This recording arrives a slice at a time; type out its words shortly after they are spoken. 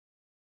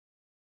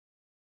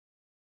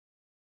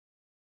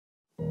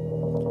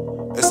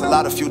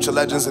lot of future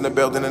legends in the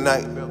building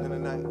tonight,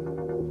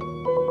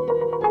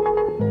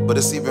 but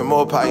it's even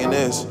more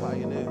pioneers.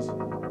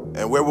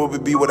 And where would we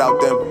be without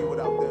them?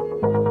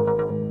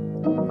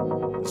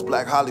 It's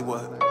Black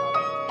Hollywood.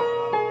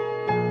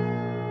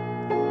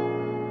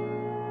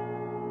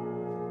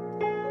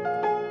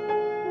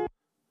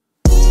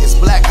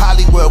 Black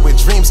Hollywood where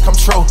dreams come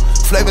true.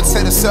 Flavor to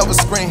the silver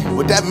screen,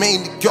 what that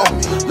mean to go?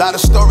 Lot of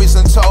stories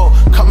untold,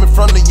 coming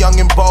from the young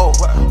and bold.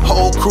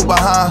 Whole crew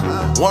behind,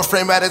 one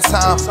frame at a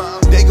time.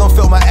 They gon'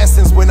 feel my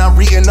essence when I'm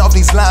reading off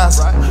these lines.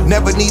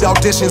 Never need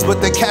auditions,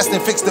 but the casting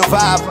fix the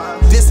vibe.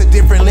 This a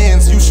different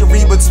lens, you should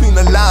read between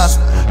the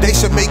lines. They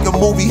should make a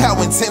movie, how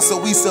intense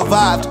so we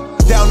survived.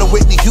 Down to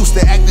Whitney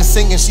Houston, acting,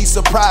 singing, she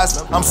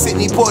surprised. I'm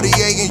Sidney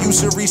Poitier and you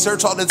should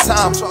research all the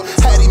time.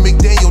 Hattie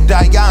McDaniel,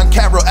 Diane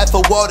Carroll,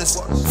 Ethel Waters.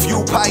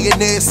 Few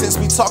pioneers since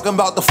we talking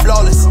about the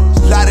flawless.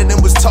 Lot of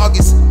them was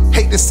targets,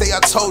 hate to say I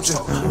told you.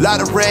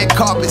 Lot of red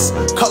carpets,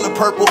 color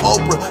purple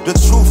Oprah. The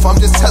truth, I'm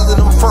just telling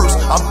them first.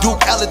 I'm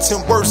Duke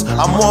Ellington worse,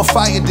 I'm more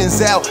fire than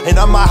Zell. And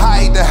I'm a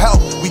high to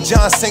help, we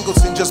John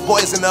Singleton, just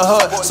boys in the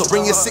hood. So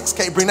bring your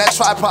 6K, bring that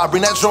tripod,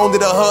 bring that drone to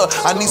the hood.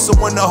 I need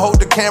someone to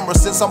hold the camera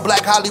since I'm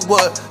Black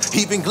Hollywood.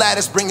 Even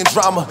Gladys bringing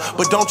drama,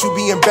 but don't you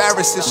be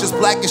embarrassed. It's just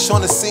Blackish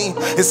on the scene.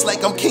 It's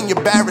like I'm King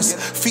embarrassed.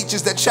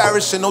 Features that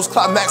cherish and those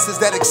climaxes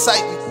that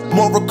excite me.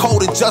 Moral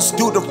code and just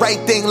do the right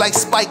thing like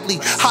Spike Lee.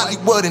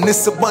 Hollywood and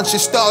it's a bunch of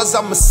stars,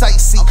 I'm a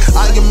sightsee.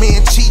 Iron Man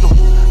Cheeto,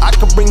 I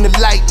can bring the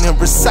lightning,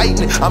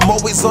 reciting it. I'm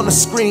always on the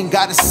screen,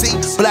 gotta see.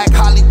 Black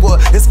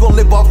Hollywood, it's gonna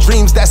live off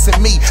dreams that's in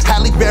me.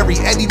 Halle Berry,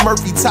 Eddie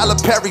Murphy, Tyler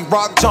Perry,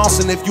 Rock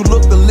Johnson. If you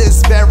look, the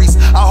list varies.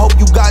 I hope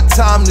you got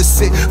time to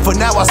sit. For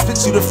now, I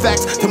spit you the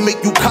facts to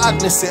make you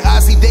cognizant.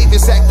 Ozzie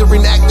Davis, actor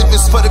and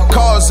activist for the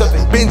cause of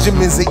it.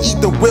 Benjamins and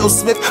Ethan Will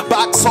Smith,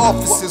 box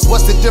offices.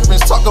 What's the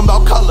difference? Talking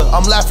about color.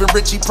 I'm laughing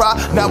Richie Pryor.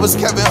 Now it's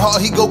Kevin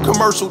Hart, he go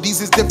commercial.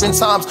 These is different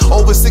times.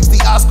 Over 60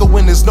 Oscar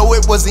winners. No,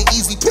 it wasn't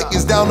easy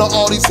pickings. Down to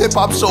all these hip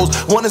hop shows.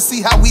 Wanna see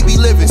how we be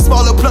living.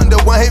 Smaller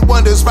plunder, one hit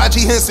wonders.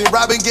 Raji Henson,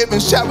 Robin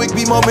Gibbons, Chadwick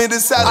B. Moment in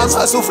silence.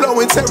 I'm hustle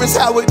flowing, Terrence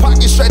Howard,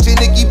 pocket stretching,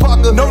 Nicky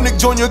Parker. No Nick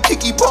Jr.,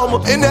 Kiki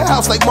Palmer. In the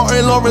house like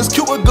Martin Lawrence,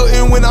 Cuba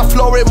Gooden when I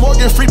floor it.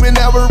 Morgan Freeman,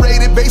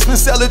 narrated.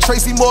 Basement seller,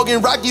 Tracy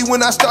Morgan. Rocky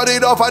when I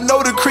started off. I know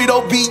the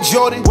credo beat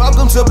Jordan.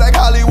 Welcome to Black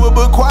Hollywood,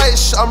 but quiet,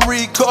 I'm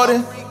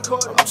recording.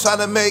 I'm trying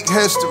to make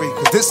history,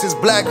 cause this is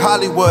Black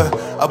Hollywood.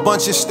 A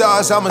bunch of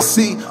stars I'ma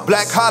see.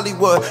 Black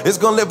Hollywood, it's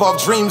gonna live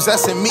off dreams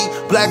that's in me.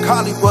 Black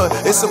Hollywood,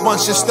 it's a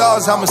bunch of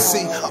stars I'ma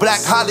see.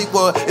 Black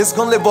Hollywood, it's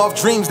gonna live off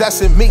dreams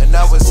that's in me. And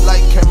now it's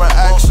light, camera,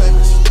 action.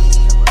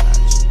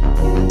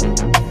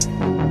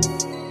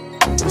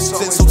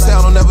 Tinsel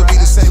Town will never be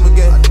the same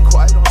again.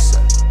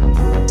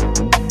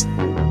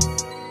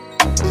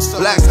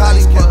 Black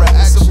Hollywood,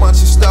 it's a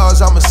bunch of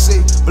stars I'ma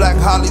see. Black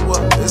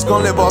Hollywood, it's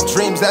gonna live off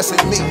dreams that's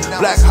in me.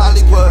 Black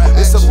Hollywood,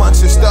 it's a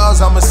bunch of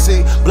stars I'ma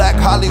see. Black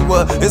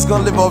Hollywood, it's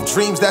gonna live off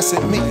dreams that's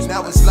in me.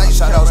 Now it's like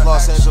shout out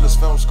Los Angeles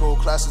Film School,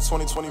 class of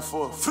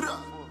 2024.